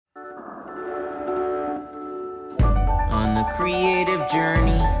creative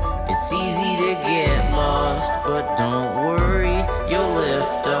journey. It's easy to get lost, but don't worry, you'll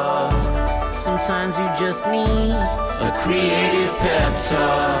lift off. Sometimes you just need a creative pep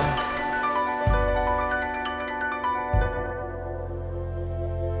talk.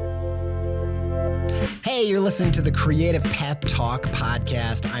 Hey, you're listening to the Creative Pep Talk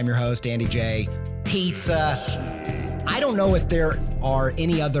podcast. I'm your host, Andy J. Pizza. I don't know if there are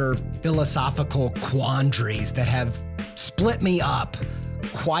any other philosophical quandaries that have split me up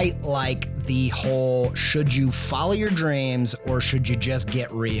quite like the whole, should you follow your dreams or should you just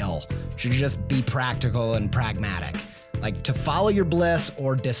get real? Should you just be practical and pragmatic? Like, to follow your bliss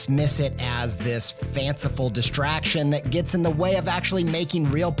or dismiss it as this fanciful distraction that gets in the way of actually making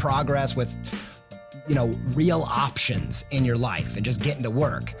real progress with, real options in your life and just getting to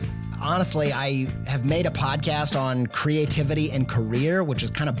work. Honestly, I have made a podcast on creativity and career, which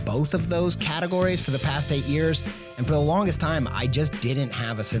is kind of both of those categories for the past 8 years. And for the longest time, I just didn't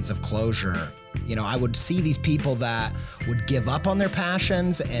have a sense of closure. I would see these people that would give up on their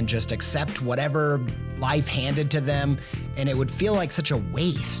passions and just accept whatever life handed to them. And it would feel like such a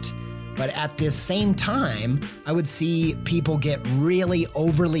waste. But at this same time, I would see people get really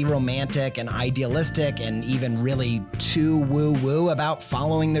overly romantic and idealistic and even really too woo-woo about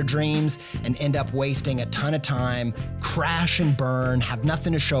following their dreams and end up wasting a ton of time, crash and burn, have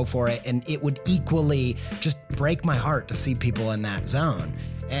nothing to show for it. And it would equally just break my heart to see people in that zone.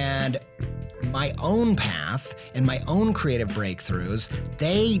 And my own path and my own creative breakthroughs,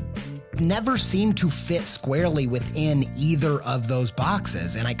 they never seem to fit squarely within either of those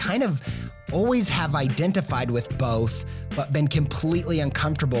boxes. And I kind of always have identified with both, but been completely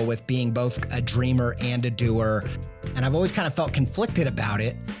uncomfortable with being both a dreamer and a doer. And I've always kind of felt conflicted about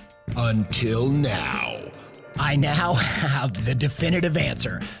it until now. I now have the definitive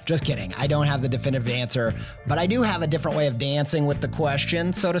answer. Just kidding. I don't have the definitive answer, but I do have a different way of dancing with the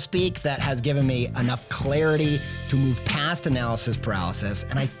question, so to speak, that has given me enough clarity to move past analysis paralysis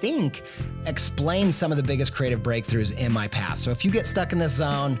and I think explain some of the biggest creative breakthroughs in my past. So if you get stuck in this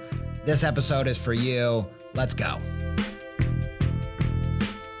zone, this episode is for you. Let's go.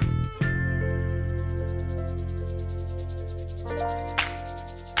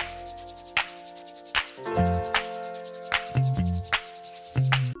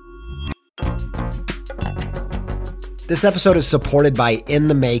 This episode is supported by In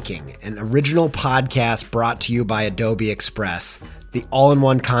the Making, an original podcast brought to you by Adobe Express, the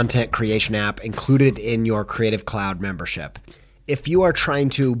all-in-one content creation app included in your Creative Cloud membership. If you are trying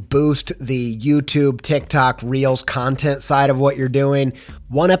to boost the YouTube, TikTok, Reels content side of what you're doing,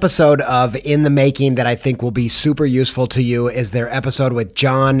 one episode of In the Making that I think will be super useful to you is their episode with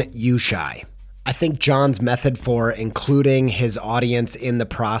John Ushai. I think John's method for including his audience in the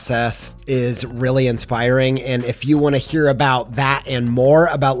process is really inspiring. And if you want to hear about that and more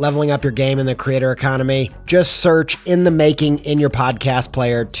about leveling up your game in the creator economy, just search In the Making in your podcast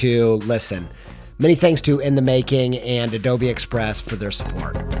player to listen. Many thanks to In the Making and Adobe Express for their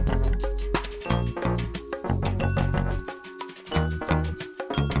support.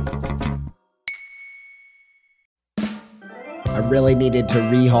 I really needed to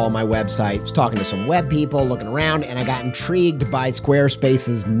rehaul my website. I was talking to some web people, looking around, and I got intrigued by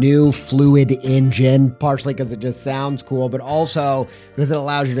Squarespace's new Fluid engine, partially because it just sounds cool, but also because it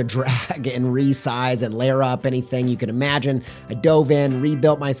allows you to drag and resize and layer up anything you can imagine. I dove in,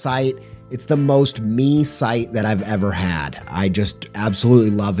 rebuilt my site. It's the most me site that I've ever had. I just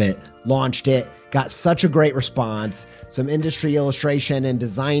absolutely love it. Launched it. Got such a great response. Some industry illustration and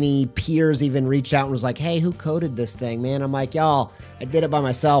designy peers even reached out and was like, hey, who coded this thing, man? I'm like, y'all, I did it by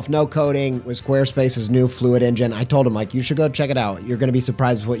myself. No coding with Squarespace's new Fluid engine. I told him, like, you should go check it out. You're going to be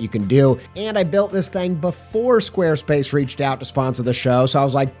surprised with what you can do. And I built this thing before Squarespace reached out to sponsor the show. So I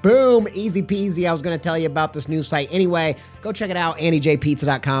was like, boom, easy peasy. I was going to tell you about this new site anyway. Go check it out,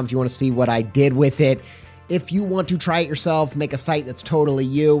 andyjpizza.com, if you want to see what I did with it. If you want to try it yourself, make a site that's totally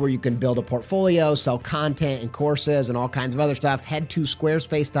you, where you can build a portfolio, sell content and courses and all kinds of other stuff, head to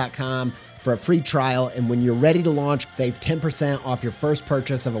squarespace.com for a free trial. And when you're ready to launch, save 10% off your first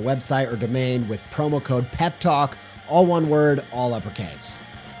purchase of a website or domain with promo code PEPTALK, all one word, all uppercase.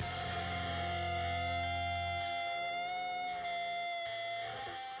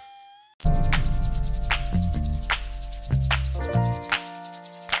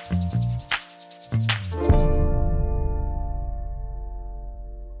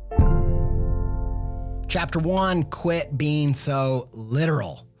 Chapter 1, quit being so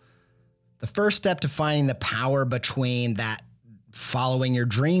literal. The first step to finding the power between that following your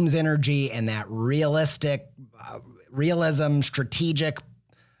dreams energy and that realism, strategic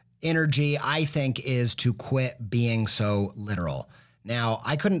energy, I think, is to quit being so literal. Now,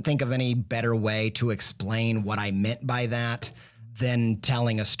 I couldn't think of any better way to explain what I meant by that than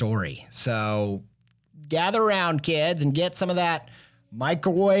telling a story. So gather around, kids, and get some of that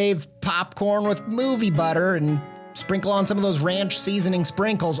microwave popcorn with movie butter and sprinkle on some of those ranch seasoning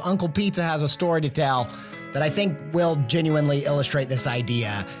sprinkles. Uncle Pizza has a story to tell that I think will genuinely illustrate this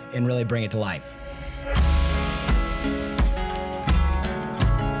idea and really bring it to life.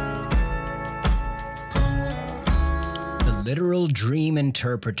 Literal Dream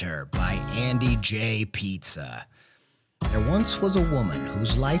Interpreter by Andy J. Pizza. There once was a woman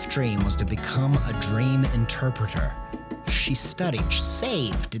whose life dream was to become a dream interpreter. She studied,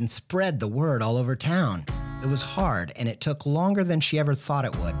 saved, and spread the word all over town. It was hard, and it took longer than she ever thought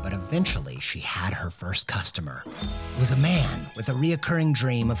it would, but eventually she had her first customer. It was a man with a reoccurring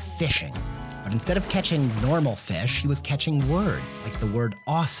dream of fishing. But instead of catching normal fish, he was catching words like the word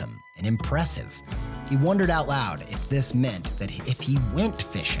awesome and impressive. He wondered out loud if this meant that if he went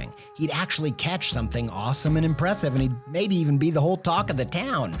fishing, he'd actually catch something awesome and impressive, and he'd maybe even be the whole talk of the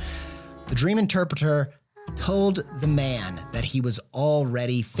town. The dream interpreter told the man that he was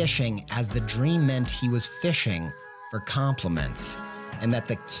already fishing, as the dream meant he was fishing for compliments, and that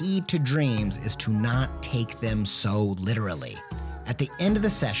the key to dreams is to not take them so literally. At the end of the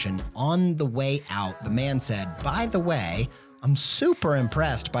session, on the way out, the man said, "By the way, I'm super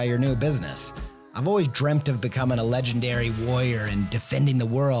impressed by your new business. I've always dreamt of becoming a legendary warrior and defending the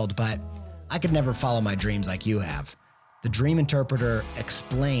world, but I could never follow my dreams like you have." The dream interpreter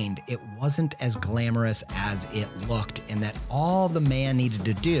explained it wasn't as glamorous as it looked, and that all the man needed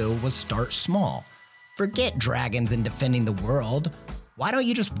to do was start small. Forget dragons and defending the world. Why don't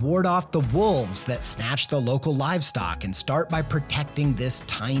you just ward off the wolves that snatch the local livestock and start by protecting this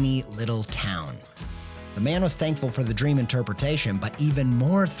tiny little town? The man was thankful for the dream interpretation, but even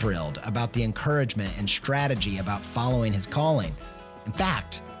more thrilled about the encouragement and strategy about following his calling. In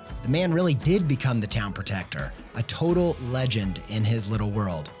fact, the man really did become the town protector, a total legend in his little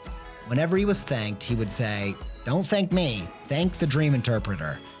world. Whenever he was thanked, he would say, "Don't thank me, thank the dream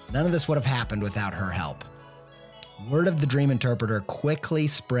interpreter. None of this would have happened without her help." Word of the dream interpreter quickly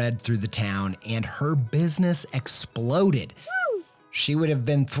spread through the town, and her business exploded. She would have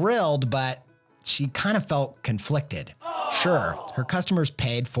been thrilled, but she kind of felt conflicted. Sure, her customers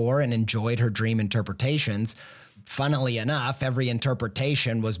paid for and enjoyed her dream interpretations. Funnily enough, every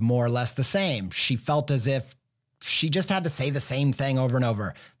interpretation was more or less the same. She felt as if she just had to say the same thing over and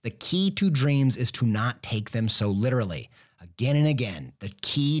over. The key to dreams is to not take them so literally. Again and again, the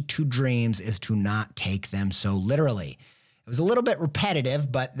key to dreams is to not take them so literally. It was a little bit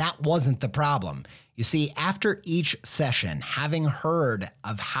repetitive, but that wasn't the problem. You see, after each session, having heard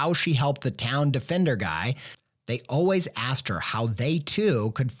of how she helped the town defender guy, they always asked her how they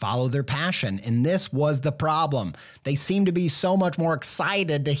too could follow their passion, and this was the problem. They seemed to be so much more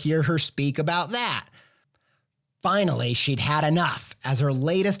excited to hear her speak about that. Finally, she'd had enough, as her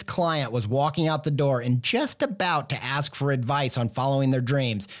latest client was walking out the door and just about to ask for advice on following their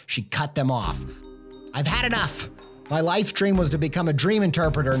dreams. She cut them off. "I've had enough. My life dream was to become a dream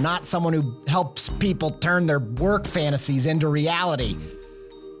interpreter, not someone who helps people turn their work fantasies into reality."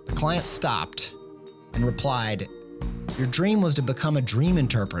 The client stopped and replied, "Your dream was to become a dream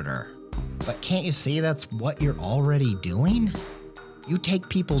interpreter, but can't you see that's what you're already doing? You take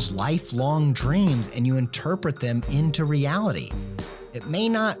people's lifelong dreams and you interpret them into reality. It may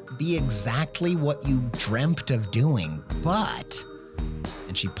not be exactly what you dreamt of doing, but..."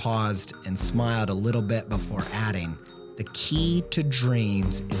 And she paused and smiled a little bit before adding, "The key to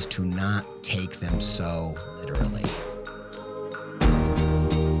dreams is to not take them so literally."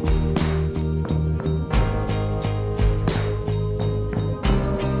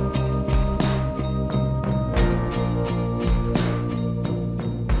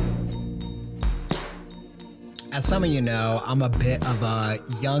 As some of you know, I'm a bit of a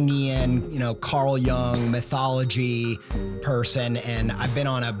Jungian, Carl Jung mythology person, and I've been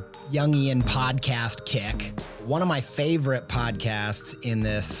on a Jungian podcast kick. One of my favorite podcasts in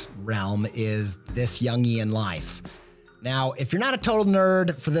this realm is This Jungian Life. Now, if you're not a total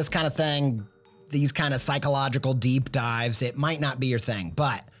nerd for this kind of thing, these kind of psychological deep dives, it might not be your thing,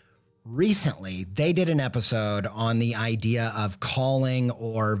 but recently they did an episode on the idea of calling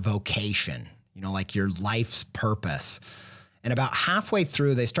or vocation. Like your life's purpose. And about halfway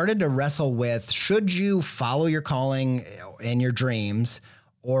through, they started to wrestle with, should you follow your calling and your dreams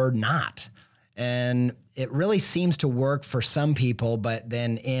or not? And it really seems to work for some people, but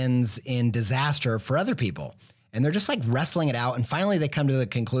then ends in disaster for other people. And they're just like wrestling it out. And finally, they come to the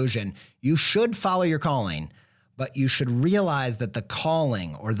conclusion, you should follow your calling, but you should realize that the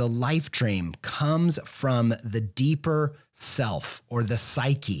calling or the life dream comes from the deeper self or the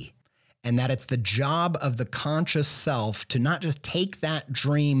psyche, and that it's the job of the conscious self to not just take that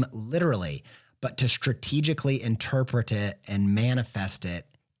dream literally, but to strategically interpret it and manifest it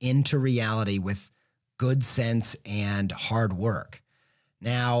into reality with good sense and hard work.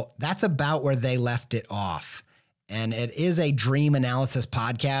 Now, that's about where they left it off. And it is a dream analysis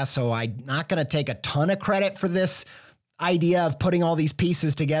podcast, so I'm not going to take a ton of credit for this idea of putting all these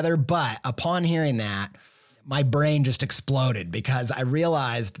pieces together. But upon hearing that, my brain just exploded because I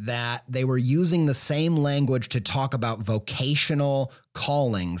realized that they were using the same language to talk about vocational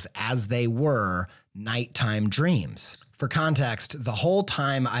callings as they were nighttime dreams. For context, the whole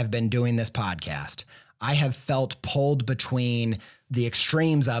time I've been doing this podcast, I have felt pulled between the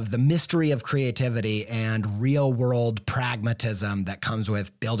extremes of the mystery of creativity and real world pragmatism that comes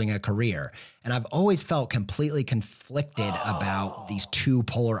with building a career. And I've always felt completely conflicted about these two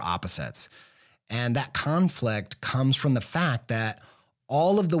polar opposites. And that conflict comes from the fact that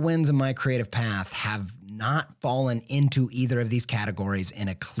all of the wins in my creative path have not fallen into either of these categories in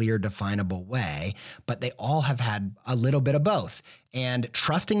a clear, definable way, but they all have had a little bit of both. And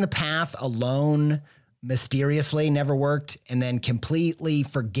trusting the path alone mysteriously never worked, and then completely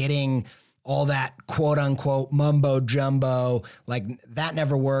forgetting all that quote unquote mumbo jumbo, like that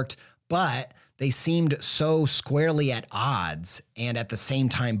never worked. But they seemed so squarely at odds and at the same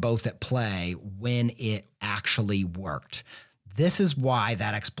time both at play when it actually worked. This is why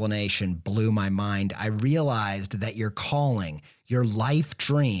that explanation blew my mind. I realized that your calling, your life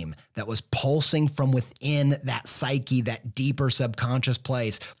dream that was pulsing from within that psyche, that deeper subconscious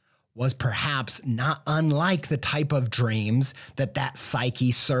place, was perhaps not unlike the type of dreams that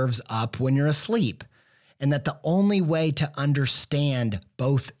psyche serves up when you're asleep. And that the only way to understand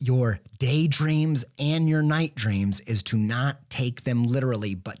both your daydreams and your night dreams is to not take them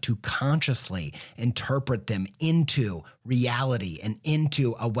literally, but to consciously interpret them into reality and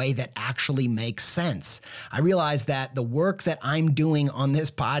into a way that actually makes sense. I realize that the work that I'm doing on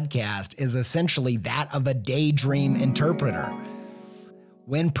this podcast is essentially that of a daydream interpreter.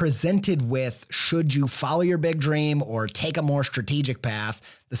 When presented with, should you follow your big dream or take a more strategic path,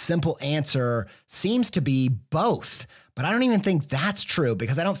 the simple answer seems to be both. But I don't even think that's true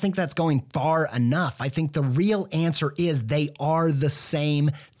because I don't think that's going far enough. I think the real answer is they are the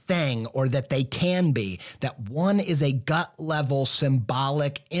same thing, or that they can be, that one is a gut level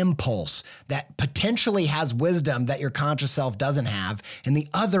symbolic impulse that potentially has wisdom that your conscious self doesn't have, and the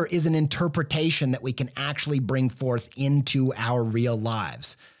other is an interpretation that we can actually bring forth into our real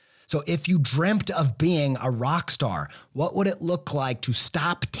lives. So if you dreamt of being a rock star, what would it look like to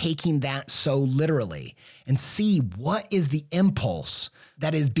stop taking that so literally and see what is the impulse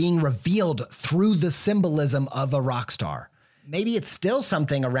that is being revealed through the symbolism of a rock star? Maybe it's still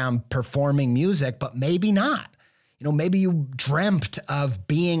something around performing music, but maybe not. Maybe you dreamt of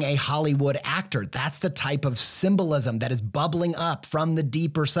being a Hollywood actor. That's the type of symbolism that is bubbling up from the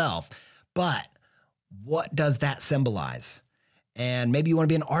deeper self. But what does that symbolize? And maybe you want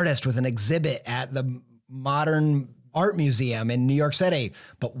to be an artist with an exhibit at the Modern Art Museum in New York City.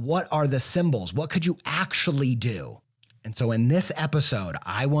 But what are the symbols? What could you actually do? And so in this episode,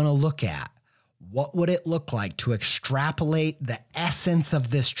 I want to look at what would it look like to extrapolate the essence of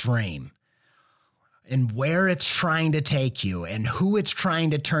this dream and where it's trying to take you and who it's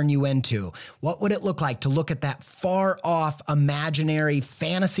trying to turn you into? What would it look like to look at that far off imaginary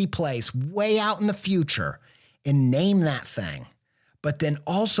fantasy place way out in the future and name that thing? But then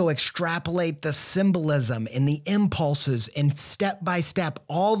also extrapolate the symbolism and the impulses and step by step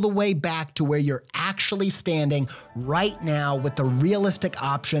all the way back to where you're actually standing right now with the realistic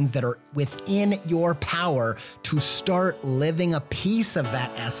options that are within your power to start living a piece of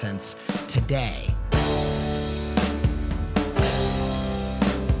that essence today.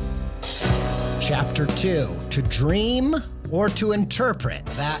 Chapter 2, to dream or to interpret?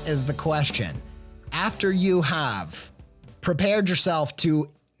 That is the question. After you have prepared yourself to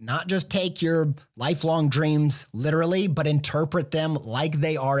not just take your lifelong dreams literally, but interpret them like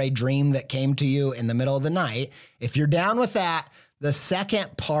they are a dream that came to you in the middle of the night. If you're down with that, the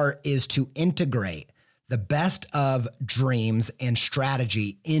second part is to integrate the best of dreams and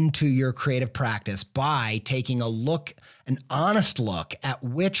strategy into your creative practice by taking an honest look at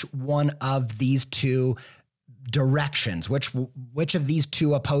which one of these two directions, which of these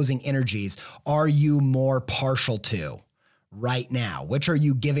two opposing energies are you more partial to right now? Which are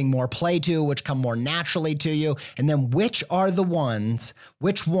you giving more play to, which come more naturally to you? And then which one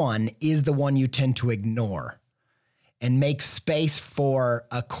is the one you tend to ignore? And make space for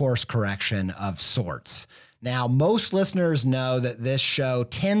a course correction of sorts. Now, most listeners know that this show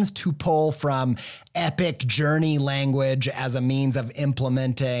tends to pull from epic journey language as a means of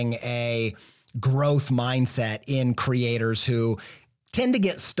implementing a growth mindset in creators who tend to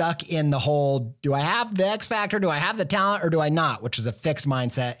get stuck in the whole, do I have the X factor, do I have the talent, or do I not, which is a fixed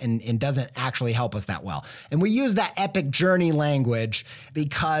mindset and doesn't actually help us that well. And we use that epic journey language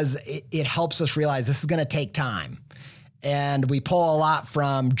because it helps us realize this is going to take time. And we pull a lot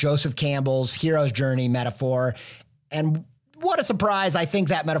from Joseph Campbell's hero's journey metaphor. And what a surprise, I think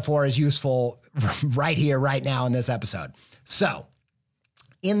that metaphor is useful right here, right now in this episode. So,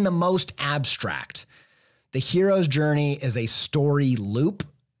 in the most abstract, the hero's journey is a story loop.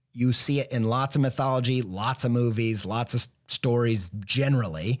 You see it in lots of mythology, lots of movies, lots of stories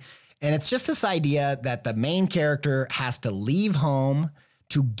generally. And it's just this idea that the main character has to leave home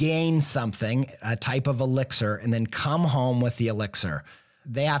to gain something, a type of elixir, and then come home with the elixir.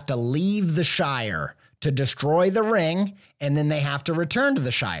 They have to leave the Shire to destroy the ring, and then they have to return to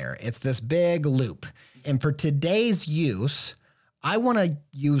the Shire. It's this big loop. And for today's use, I want to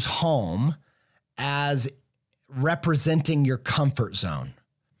use home as representing your comfort zone.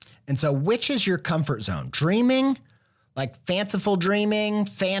 And so which is your comfort zone? Dreaming, like fanciful dreaming,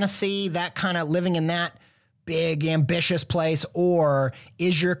 fantasy, that kind of living in that big, ambitious place, or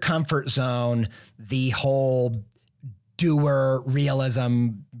is your comfort zone the whole doer realism,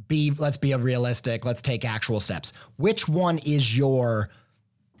 let's be realistic, let's take actual steps? Which one is your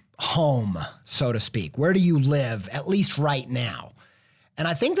home, so to speak? Where do you live, at least right now? And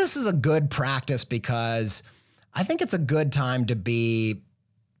I think this is a good practice because I think it's a good time to be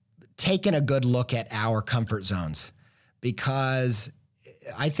taking a good look at our comfort zones, because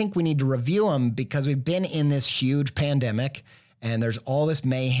I think we need to review them because we've been in this huge pandemic and there's all this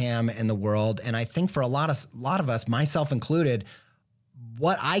mayhem in the world. And I think for a lot of us, myself included,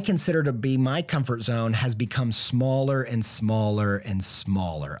 what I consider to be my comfort zone has become smaller and smaller and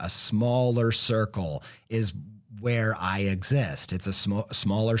smaller. A smaller circle is where I exist. It's a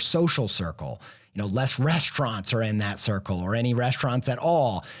smaller social circle. Less restaurants are in that circle, or any restaurants at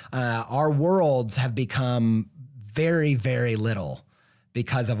all. Our worlds have become very, very little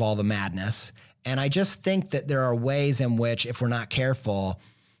because of all the madness. And I just think that there are ways in which, if we're not careful,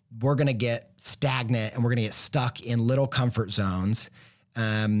 we're going to get stagnant and we're going to get stuck in little comfort zones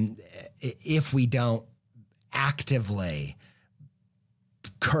if we don't actively,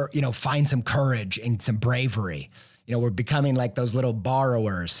 find some courage and some bravery. We're becoming like those little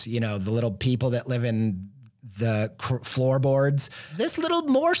borrowers, the little people that live in the floorboards. This little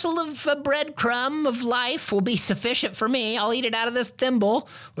morsel of a breadcrumb of life will be sufficient for me. I'll eat it out of this thimble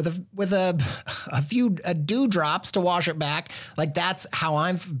with a few dewdrops to wash it back. Like, that's how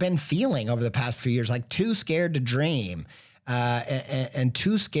I've been feeling over the past few years, like too scared to dream. And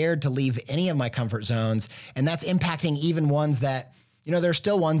too scared to leave any of my comfort zones. And that's impacting even ones that, there's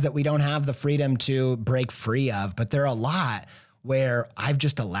still ones that we don't have the freedom to break free of, but there are a lot where I've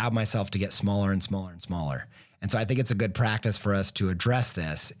just allowed myself to get smaller and smaller and smaller. And so I think it's a good practice for us to address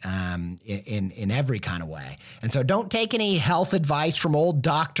this in every kind of way. And so don't take any health advice from old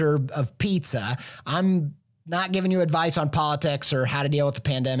doctor of pizza. I'm not giving you advice on politics or how to deal with the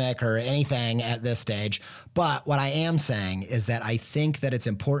pandemic or anything at this stage. But what I am saying is that I think that it's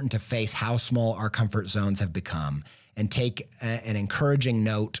important to face how small our comfort zones have become and take an encouraging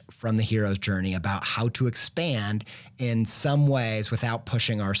note from the hero's journey about how to expand in some ways without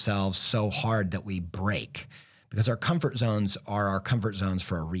pushing ourselves so hard that we break. Because our comfort zones are our comfort zones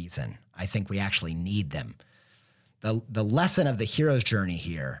for a reason. I think we actually need them. The lesson of the hero's journey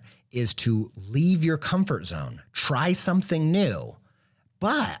here is to leave your comfort zone, try something new,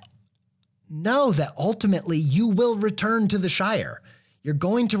 but know that ultimately you will return to the Shire. You're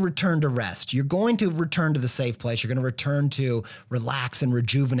going to return to rest. You're going to return to the safe place. You're going to return to relax and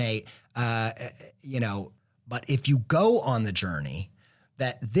rejuvenate, But if you go on the journey,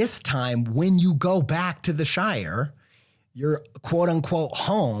 that this time when you go back to the Shire, your quote unquote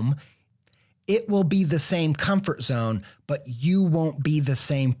home, it will be the same comfort zone, but you won't be the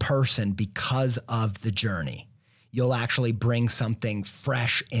same person because of the journey. You'll actually bring something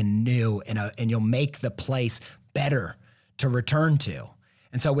fresh and new, and you'll make the place better to return to.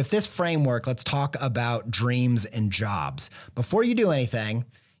 And so with this framework, let's talk about dreams and jobs. Before you do anything,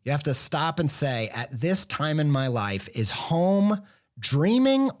 you have to stop and say, at this time in my life, is home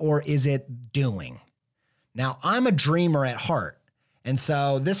dreaming or is it doing? Now, I'm a dreamer at heart. And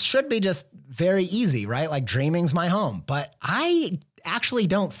so this should be just very easy, right? Like, dreaming's my home. But I actually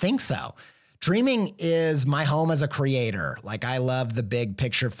don't think so. dreaming is my home as a creator. Like, I love the big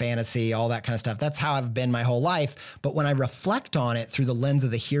picture fantasy, all that kind of stuff. That's how I've been my whole life. But when I reflect on it through the lens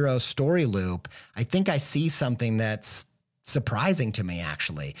of the hero story loop, I think I see something that's surprising to me,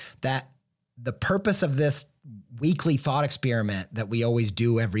 actually, that the purpose of this weekly thought experiment that we always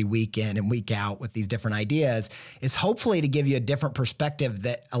do every week in and week out with these different ideas is hopefully to give you a different perspective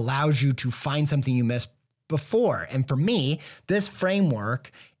that allows you to find something you missed before. And for me, this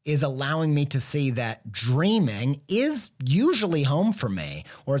framework is allowing me to see that dreaming is usually home for me,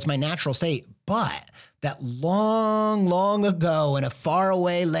 or it's my natural state, but that long, long ago in a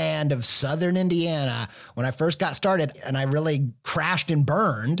faraway land of southern Indiana, when I first got started and I really crashed and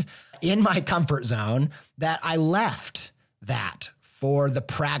burned in my comfort zone, that I left that for the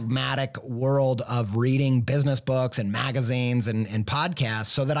pragmatic world of reading business books and magazines and podcasts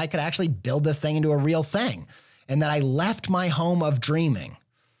so that I could actually build this thing into a real thing. And that I left my home of dreaming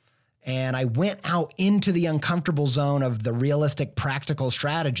and I went out into the uncomfortable zone of the realistic, practical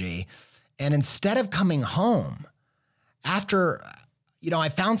strategy. And instead of coming home, after, I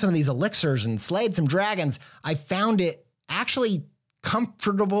found some of these elixirs and slayed some dragons, I found it actually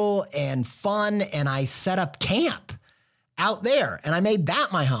comfortable and fun. And I set up camp out there and I made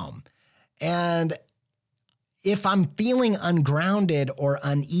that my home. And if I'm feeling ungrounded or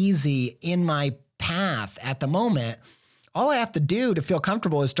uneasy in my path at the moment, all I have to do to feel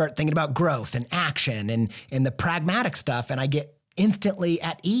comfortable is start thinking about growth and action and the pragmatic stuff, and I get instantly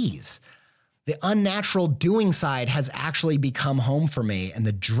at ease. The unnatural doing side has actually become home for me, and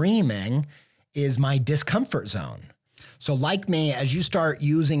the dreaming is my discomfort zone. So like me, as you start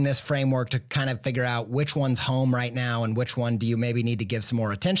using this framework to kind of figure out which one's home right now and which one do you maybe need to give some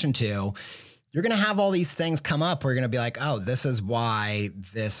more attention to, you're going to have all these things come up where you're going to be like, oh, this is why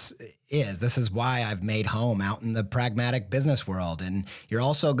this is why I've made home out in the pragmatic business world. And you're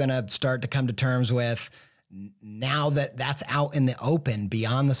also going to start to come to terms with, now that that's out in the open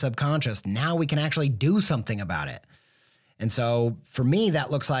beyond the subconscious, now we can actually do something about it. And so for me, that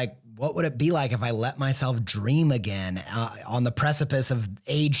looks like, what would it be like if I let myself dream again on the precipice of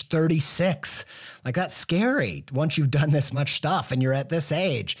age 36? Like, that's scary once you've done this much stuff and you're at this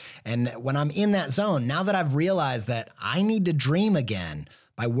age. And when I'm in that zone, now that I've realized that I need to dream again,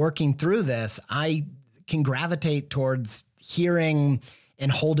 by working through this, I can gravitate towards hearing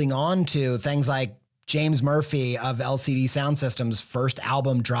and holding on to things like James Murphy of LCD Sound System's first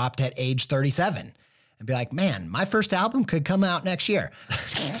album dropped at age 37. And be like, man, my first album could come out next year.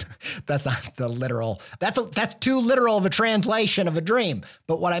 That's not the literal, that's too literal of a translation of a dream.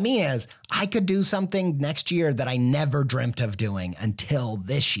 But what I mean is, I could do something next year that I never dreamt of doing until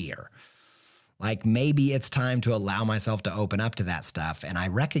this year. Like, maybe it's time to allow myself to open up to that stuff. And I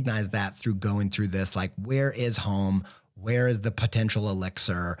recognize that through going through this, like, where is home? Where is the potential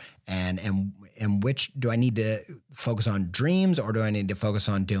elixir? And which do I need to focus on, dreams, or do I need to focus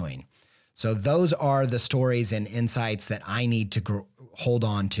on doing? So those are the stories and insights that I need to hold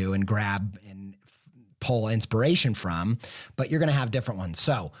on to and grab and pull inspiration from, but you're going to have different ones.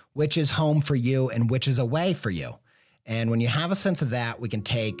 So which is home for you and which is away for you? And when you have a sense of that, we can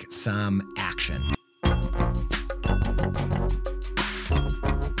take some action.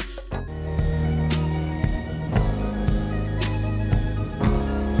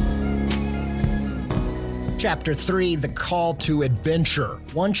 Chapter 3, the call to adventure.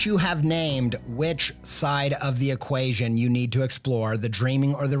 Once you have named which side of the equation you need to explore, the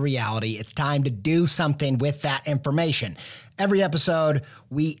dreaming or the reality, it's time to do something with that information. Every episode,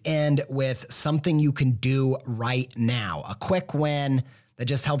 we end with something you can do right now. A quick win that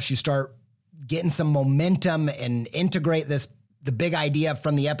just helps you start getting some momentum and integrate the big idea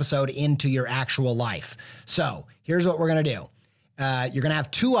from the episode into your actual life. So here's what we're going to do. You're going to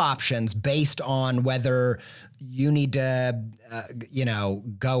have two options based on whether you need to,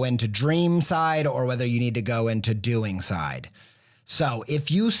 go into dream side or whether you need to go into doing side. So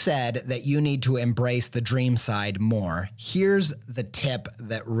if you said that you need to embrace the dream side more, here's the tip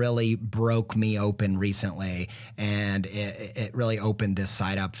that really broke me open recently, and it really opened this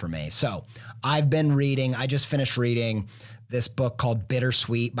side up for me. So I just finished reading this book called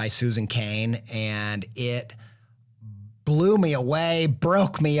Bittersweet by Susan Cain, and it blew me away,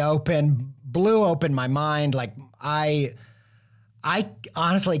 broke me open, blew open my mind. Like, I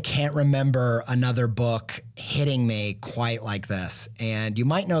honestly can't remember another book hitting me quite like this. And you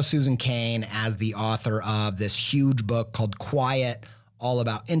might know Susan Cain as the author of this huge book called Quiet, all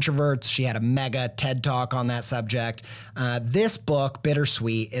about introverts. She had a mega TED Talk on that subject. This book,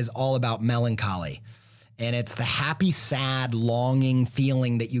 Bittersweet, is all about melancholy. And it's the happy, sad, longing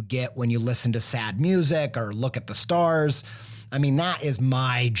feeling that you get when you listen to sad music or look at the stars. I mean, that is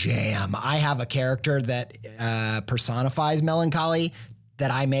my jam. I have a character that personifies melancholy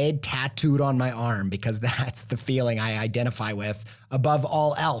that I made tattooed on my arm because that's the feeling I identify with above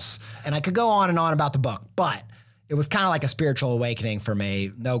all else. And I could go on and on about the book, but it was kind of like a spiritual awakening for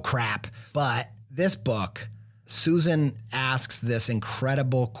me. No crap. But this book, Susan asks this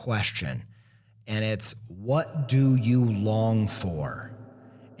incredible question, and it's, what do you long for?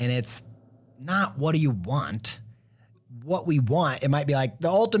 And it's not what do you want? What we want, it might be like the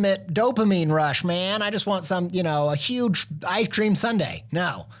ultimate dopamine rush, man. I just want some, a huge ice cream sundae.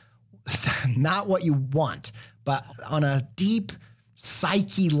 No, not what you want, but on a deep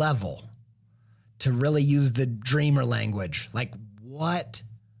psyche level, to really use the dreamer language, like what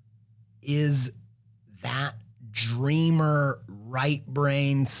is that dreamer, right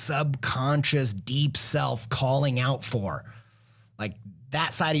brain, subconscious, deep self calling out for? Like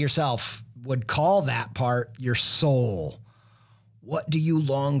that side of yourself would call that part your soul. What do you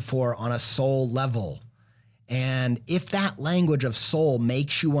long for on a soul level? And if that language of soul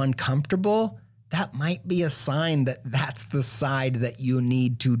makes you uncomfortable, that might be a sign that that's the side that you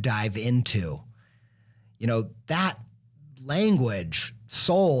need to dive into. That language,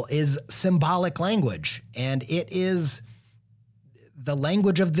 soul, is symbolic language, and it is the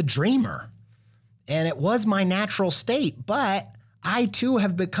language of the dreamer. And it was my natural state, but I too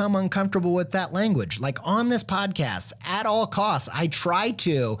have become uncomfortable with that language. Like on this podcast, at all costs, I try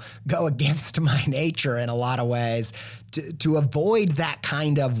to go against my nature in a lot of ways to avoid that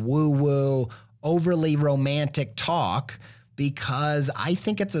kind of woo-woo, overly romantic talk, because I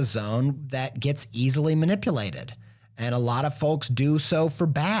think it's a zone that gets easily manipulated. And a lot of folks do so for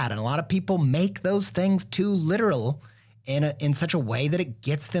bad. And a lot of people make those things too literal in such a way that it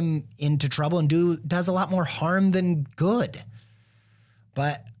gets them into trouble and does a lot more harm than good.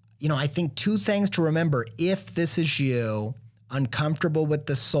 But, I think two things to remember if this is you, uncomfortable with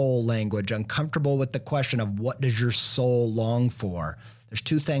the soul language, uncomfortable with the question of what does your soul long for. There's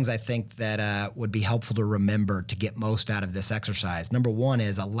two things I think that would be helpful to remember to get most out of this exercise. Number one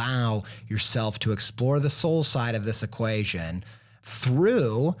is allow yourself to explore the soul side of this equation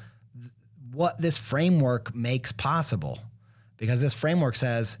through what this framework makes possible. Because this framework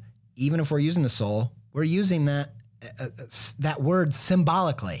says, even if we're using the soul, we're using that word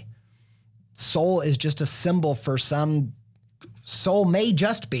symbolically. Soul is just a symbol for some. Soul may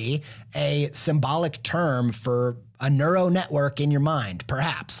just be a symbolic term for a neural network in your mind,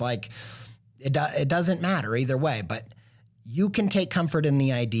 perhaps. Like it doesn't matter either way, but you can take comfort in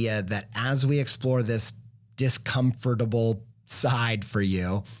the idea that as we explore this discomfortable side for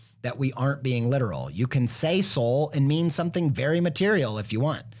you, that we aren't being literal. You can say soul and mean something very material if you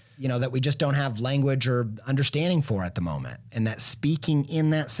want. That we just don't have language or understanding for at the moment. And that speaking in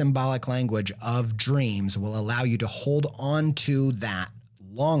that symbolic language of dreams will allow you to hold on to that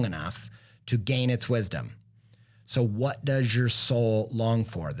long enough to gain its wisdom. So what does your soul long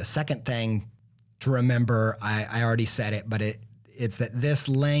for? The second thing to remember, I already said it, but it's that this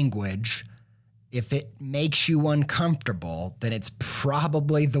language, if it makes you uncomfortable, then it's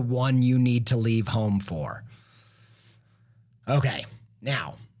probably the one you need to leave home for. Okay,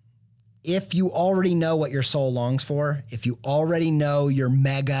 now, if you already know what your soul longs for, if you already know your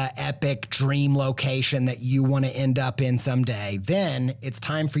mega epic dream location that you want to end up in someday, then it's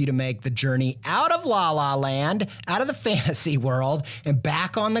time for you to make the journey out of La La Land, out of the fantasy world, and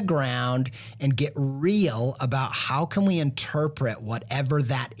back on the ground and get real about how can we interpret whatever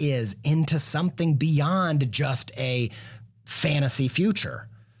that is into something beyond just a fantasy future.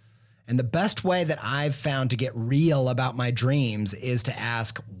 And the best way that I've found to get real about my dreams is to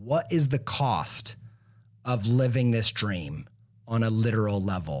ask, what is the cost of living this dream on a literal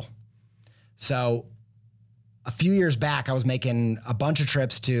level? So a few years back, I was making a bunch of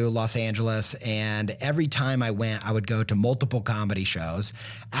trips to Los Angeles, and every time I went, I would go to multiple comedy shows.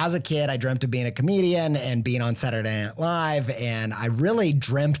 As a kid, I dreamt of being a comedian and being on Saturday Night Live, and I really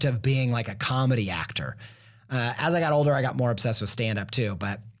dreamt of being like a comedy actor. As I got older, I got more obsessed with stand-up too,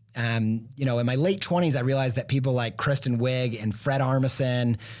 but in my late 20s, I realized that people like Kristen Wiig and Fred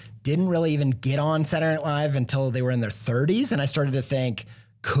Armisen didn't really even get on Saturday Night Live until they were in their 30s. And I started to think,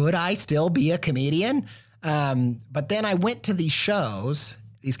 could I still be a comedian? But then I went to these shows,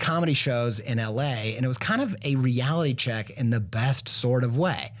 these comedy shows in LA, and it was kind of a reality check in the best sort of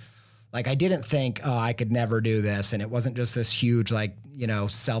way. Like I didn't think, oh, I could never do this. And it wasn't just this huge,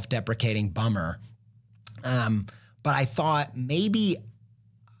 self-deprecating bummer. But I thought maybe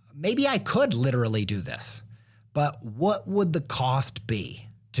I could literally do this, but what would the cost be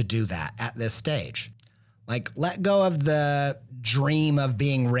to do that at this stage? Like, let go of the dream of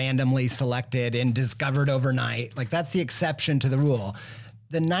being randomly selected and discovered overnight. Like, that's the exception to the rule.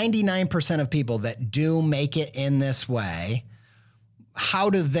 The 99% of people that do make it in this way, how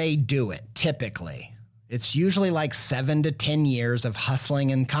do they do it typically? It's usually like 7 to 10 years of hustling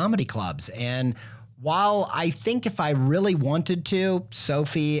in comedy clubs. And while I think if I really wanted to,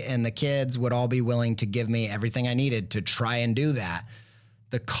 Sophie and the kids would all be willing to give me everything I needed to try and do that,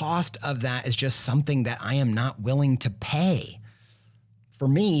 the cost of that is just something that I am not willing to pay for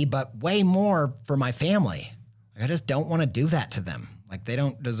me, but way more for my family. Like, I just don't want to do that to them. Like, they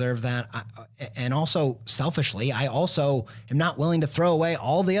don't deserve that. And also, selfishly, I also am not willing to throw away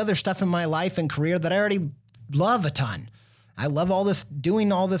all the other stuff in my life and career that I already love a ton. I love all this,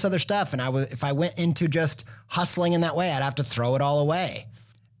 doing all this other stuff. And if I went into just hustling in that way, I'd have to throw it all away.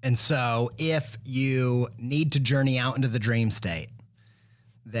 And so if you need to journey out into the dream state,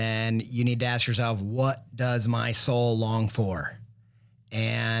 then you need to ask yourself, what does my soul long for?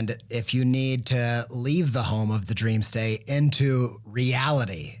 And if you need to leave the home of the dream state into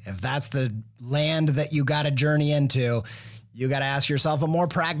reality, if that's the land that you got to journey into, you got to ask yourself a more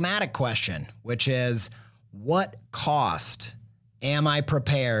pragmatic question, which is, what cost am I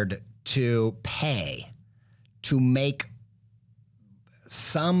prepared to pay to make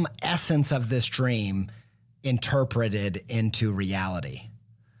some essence of this dream interpreted into reality?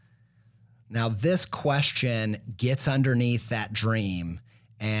 Now, this question gets underneath that dream,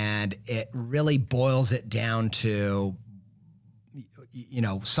 and it really boils it down to,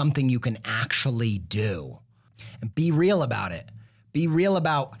 something you can actually do. And be real about it. Be real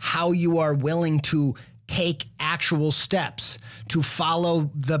about how you are willing to take actual steps to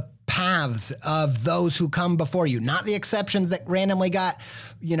follow the paths of those who come before you, not the exceptions that randomly got,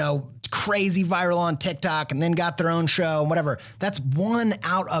 crazy viral on TikTok and then got their own show and whatever. That's one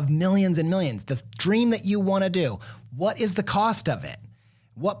out of millions and millions. The dream that you want to do, what is the cost of it?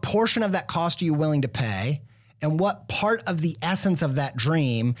 What portion of that cost are you willing to pay? And what part of the essence of that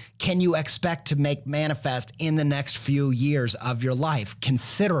dream can you expect to make manifest in the next few years of your life,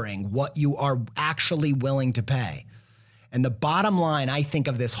 considering what you are actually willing to pay? And the bottom line, I think,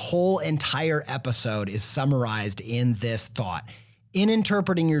 of this whole entire episode is summarized in this thought. In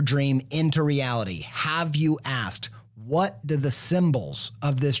interpreting your dream into reality, have you asked, what do the symbols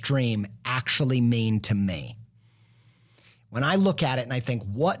of this dream actually mean to me? When I look at it and I think,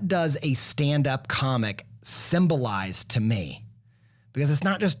 what does a stand-up comic symbolize to me? Because it's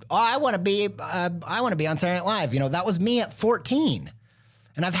not just, I want to be on Saturday Night Live. That was me at 14.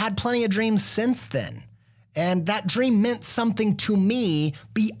 And I've had plenty of dreams since then. And that dream meant something to me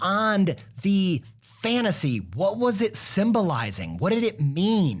beyond the fantasy. What was it symbolizing? What did it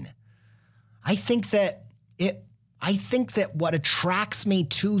mean? I think that what attracts me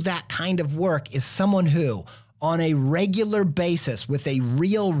to that kind of work is someone who, on a regular basis, with a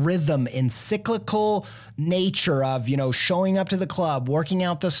real rhythm and cyclical nature of, showing up to the club, working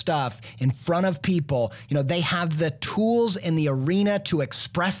out the stuff in front of people, they have the tools in the arena to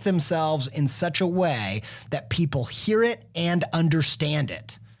express themselves in such a way that people hear it and understand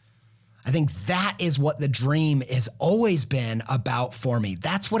it. I think that is what the dream has always been about for me.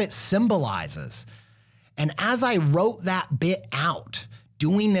 That's what it symbolizes. And as I wrote that bit out,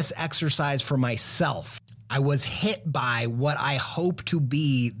 doing this exercise for myself, I was hit by what I hope to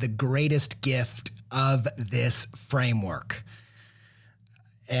be the greatest gift of this framework.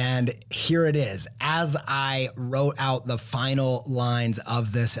 And here it is. As I wrote out the final lines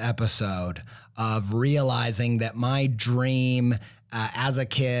of this episode, of realizing that my dream as a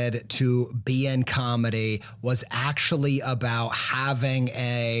kid to be in comedy was actually about having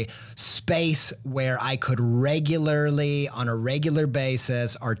a space where I could regularly, on a regular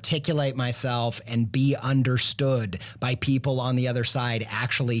basis, articulate myself and be understood by people on the other side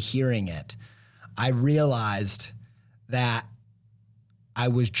actually hearing it. I realized that I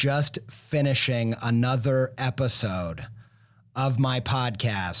was just finishing another episode of my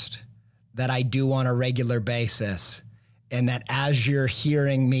podcast that I do on a regular basis. And that as you're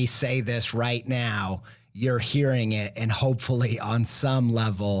hearing me say this right now, you're hearing it and hopefully on some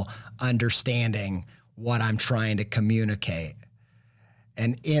level understanding what I'm trying to communicate.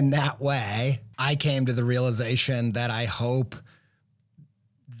 And in that way, I came to the realization that I hope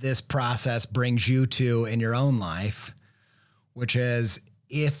this process brings you to in your own life, which is,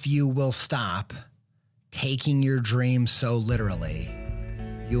 if you will stop taking your dreams so literally,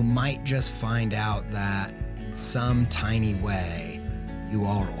 you might just find out that in some tiny way, you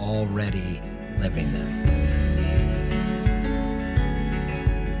are already living them.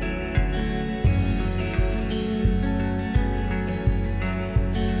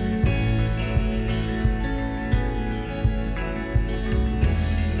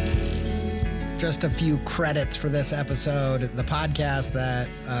 just a few credits for this episode. The podcast that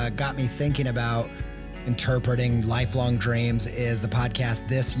got me thinking about interpreting lifelong dreams is the podcast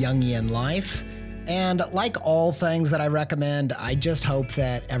This Jungian Life. And like all things that I recommend, I just hope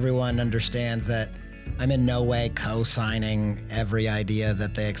that everyone understands that I'm in no way co-signing every idea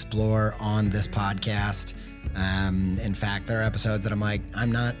that they explore on this podcast. In fact, there are episodes that I'm like, I'm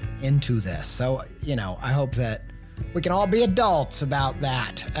not into this. So, I hope that we can all be adults about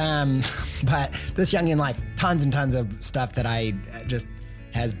that. But This Jungian Life, tons and tons of stuff that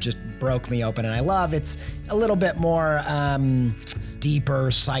has just broke me open and I love. It's a little bit more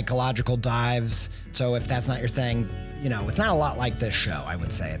deeper psychological dives. So if that's not your thing, it's not a lot like this show, I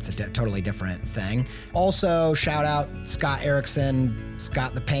would say. It's a totally different thing. Also, shout out Scott Erickson,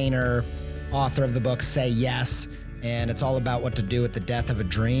 Scott the Painter, author of the book Say Yes, and it's all about what to do with the death of a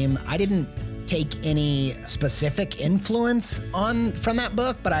dream. I didn't take any specific influence from that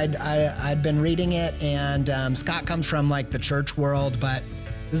book, but I'd been reading it, and Scott comes from like the church world, but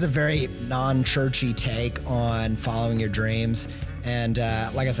this is a very non-churchy take on following your dreams. And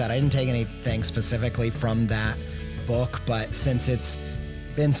like I said, I didn't take anything specifically from that book, but since it's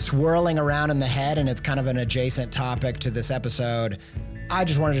been swirling around in the head and it's kind of an adjacent topic to this episode, I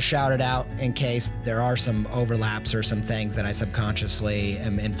just wanted to shout it out in case there are some overlaps or some things that I subconsciously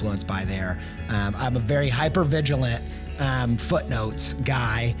am influenced by there. I'm a very hyper-vigilant footnotes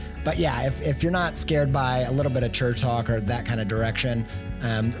guy, but yeah, if you're not scared by a little bit of church talk or that kind of direction,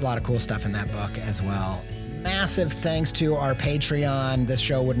 a lot of cool stuff in that book as well. Massive thanks to our Patreon. This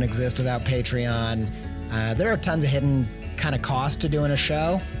show wouldn't exist without Patreon. There are tons of hidden kind of costs to doing a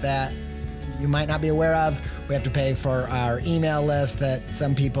show that you might not be aware of. We have to pay for our email list that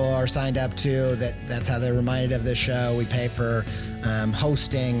some people are signed up to. That's how they're reminded of this show. We pay for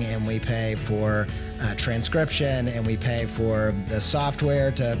hosting, and we pay for transcription, and we pay for the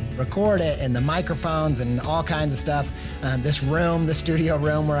software to record it, and the microphones, and all kinds of stuff. This room, the studio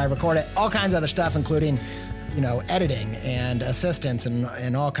room where I record it, all kinds of other stuff, including editing and assistance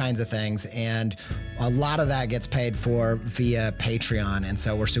and all kinds of things. And a lot of that gets paid for via Patreon. And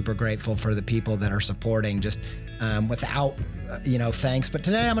so we're super grateful for the people that are supporting just without, thanks. But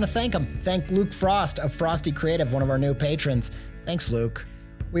today I'm going to thank them. Thank Luke Frost of Frosty Creative, one of our new patrons. Thanks, Luke.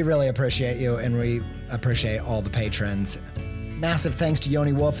 We really appreciate you, and we appreciate all the patrons. Massive thanks to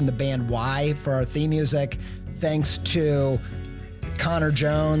Yoni Wolf and the band Y for our theme music. Thanks to Connor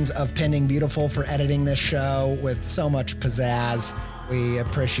Jones of Pending Beautiful for editing this show with so much pizzazz. We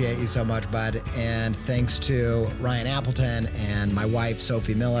appreciate you so much, bud. And thanks to Ryan Appleton and my wife,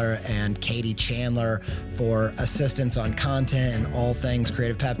 Sophie Miller, and Katie Chandler for assistance on content and all things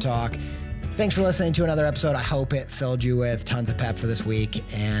Creative Pep Talk. Thanks for listening to another episode. I hope it filled you with tons of pep for this week.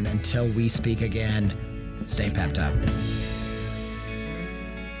 And until we speak again, stay pepped up.